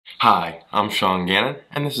Hi, I'm Sean Gannon,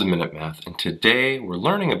 and this is Minute Math, and today we're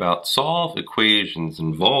learning about solve equations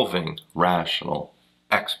involving rational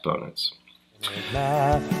exponents.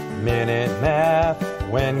 Minute Math,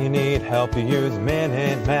 when you need help you use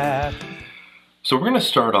Minute Math. So we're going to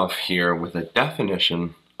start off here with a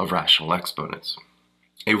definition of rational exponents.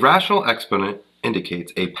 A rational exponent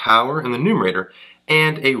indicates a power in the numerator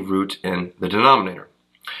and a root in the denominator.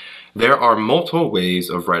 There are multiple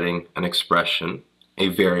ways of writing an expression, a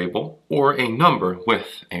variable, or a number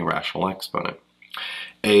with a rational exponent.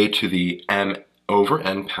 A to the m over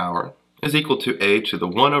n power is equal to a to the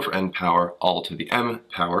 1 over n power all to the m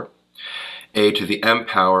power, a to the m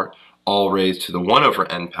power all raised to the 1 over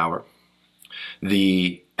n power,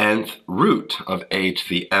 the nth root of a to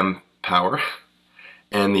the m power,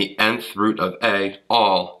 and the nth root of a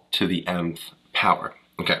all to the mth power.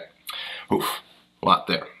 Okay, oof, a lot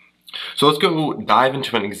there. So let's go dive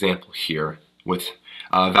into an example here with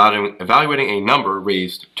evaluating a number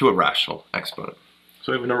raised to a rational exponent.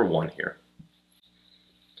 So we have number 1 here.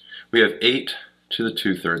 We have 8 to the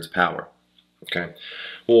 2/3 power. Okay,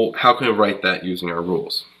 well, how can we write that using our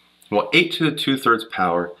rules? Well, 8 to the 2/3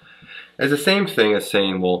 power is the same thing as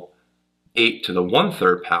saying, well, 8 to the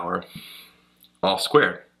 1/3 power all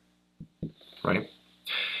squared, right?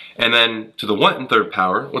 And then to the 1/3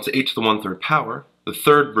 power, what's 8 to the 1/3 power? The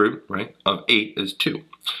third root, right, of 8 is 2.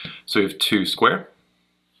 So we have 2 squared,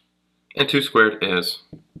 and 2 squared is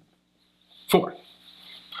 4.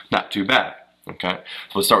 Not too bad, okay?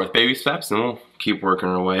 So we'll start with baby steps, and we'll keep working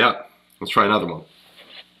our way up. Let's try another one.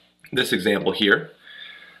 This example here,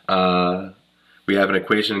 we have an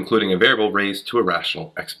equation including a variable raised to a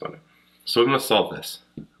rational exponent. So we're going to solve this.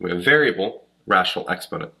 We have a variable rational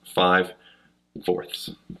exponent,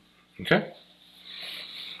 5/4. Okay?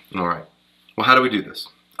 All right. Well, how do we do this?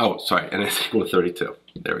 Oh, sorry, and it's equal to 32.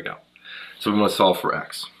 There we go. So we want to solve for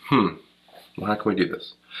x. Well, how can we do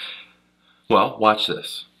this? Well, watch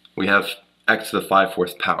this. We have x to the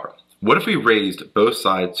 5/4 power. What if we raised both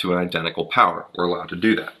sides to an identical power? We're allowed to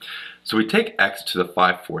do that. So we take x to the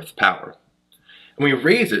 5/4 power, and we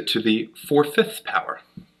raise it to the 4/5 power.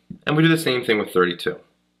 And we do the same thing with 32.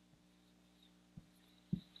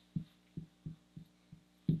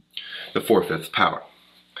 The 4/5 power.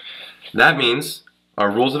 That means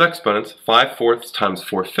our rules of exponents, 5/4 times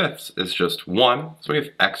 4/5 is just 1. So we have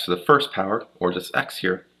x to the first power, or just x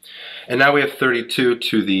here. And now we have 32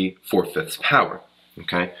 to the 4/5 power.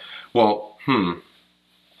 Okay, well,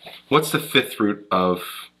 what's the 5th root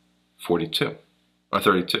of 42? Or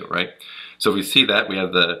 32, right? So if we see that, we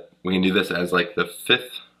can do this as like the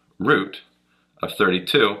 5th root of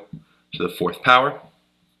 32 to the 4th power.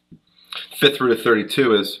 5th root of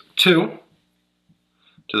 32 is 2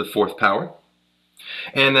 to the 4th power.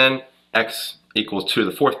 And then x equals 2 to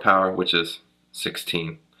the 4th power, which is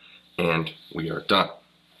 16. And we are done.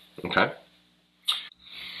 Okay?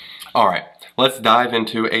 All right, let's dive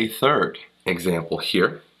into a third example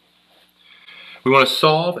here. We want to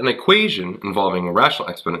solve an equation involving a rational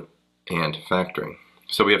exponent and factoring.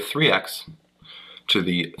 So we have 3x to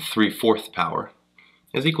the 3/4 power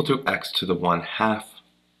is equal to x to the 1/2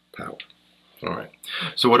 power. All right,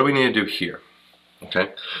 so what do we need to do here?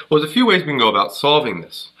 Okay, well, there's a few ways we can go about solving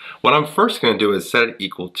this. What I'm first going to do is set it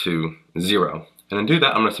equal to 0. And to do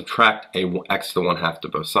that, I'm going to subtract x to the 1/2 to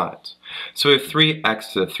both sides. So we have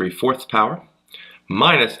 3x to the 3/4 power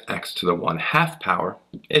minus x to the 1/2 power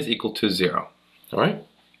is equal to 0. All right?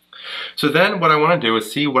 So then what I want to do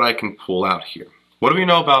is see what I can pull out here. What do we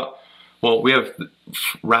know about, well, we have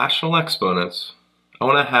rational exponents. I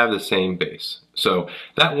want to have the same base. So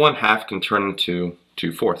that 1/2 can turn into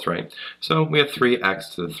 2/4, right? So we have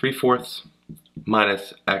 3x to the 3/4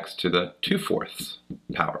 minus x to the 2/4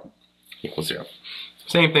 power equals 0.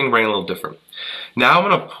 Same thing, writing a little different. Now I'm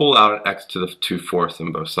going to pull out an x to the 2/4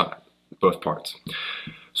 on both sides, both parts.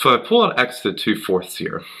 So if I pull out x to the 2/4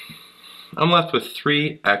 here, I'm left with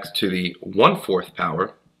 3x to the 1/4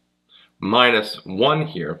 power minus 1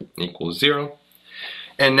 here equals 0.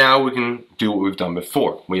 And now we can do what we've done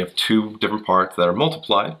before. We have two different parts that are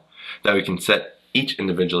multiplied that we can set each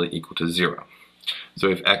individually equal to 0. So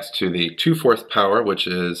we have x to the 2/4 power, which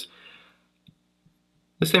is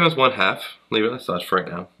the same as 1/2, leave it as such for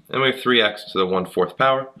right now. And we have 3x to the 1/4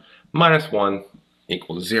 power minus 1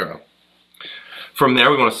 equals 0. From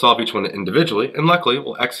there, we want to solve each one individually, and luckily,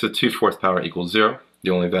 well, x to the 2/4 power equals 0.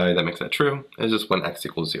 The only value that makes that true is just when x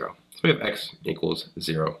equals 0. So we have x equals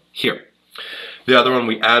 0 here. The other one,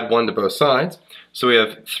 we add 1 to both sides. So we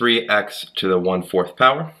have 3x to the 1/4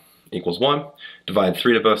 power equals 1. Divide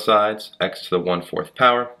 3 to both sides, x to the 1/4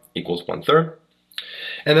 power equals 1/3.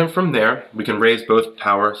 And then from there, we can raise both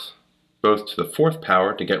powers both to the 4th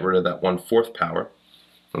power to get rid of that 1/4 power.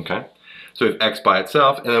 Okay, so we have x by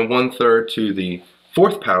itself, and then 1/3 to the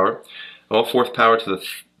 4th power. Well, 4th power to the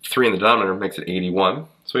 3 in the denominator makes it 81.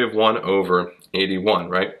 So we have 1 over 81,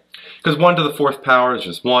 right? Because 1 to the 4th power is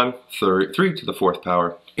just 1, 3 to the 4th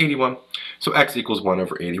power, 81. So x equals 1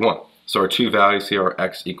 over 81. So our two values here are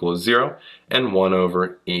x equals 0 and 1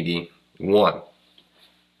 over 81.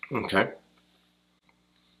 Okay.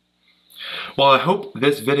 Well, I hope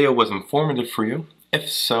this video was informative for you. If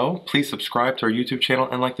so, please subscribe to our YouTube channel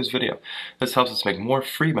and like this video. This helps us make more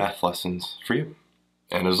free math lessons for you.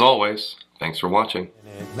 And as always, thanks for watching.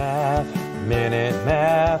 Minute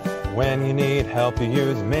Math. When you need help, you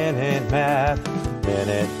use Minute Math.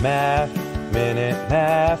 Minute Math. Minute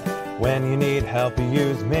Math. When you need help, you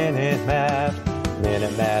use Minute Math.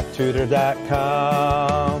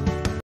 MinuteMathTutor.com.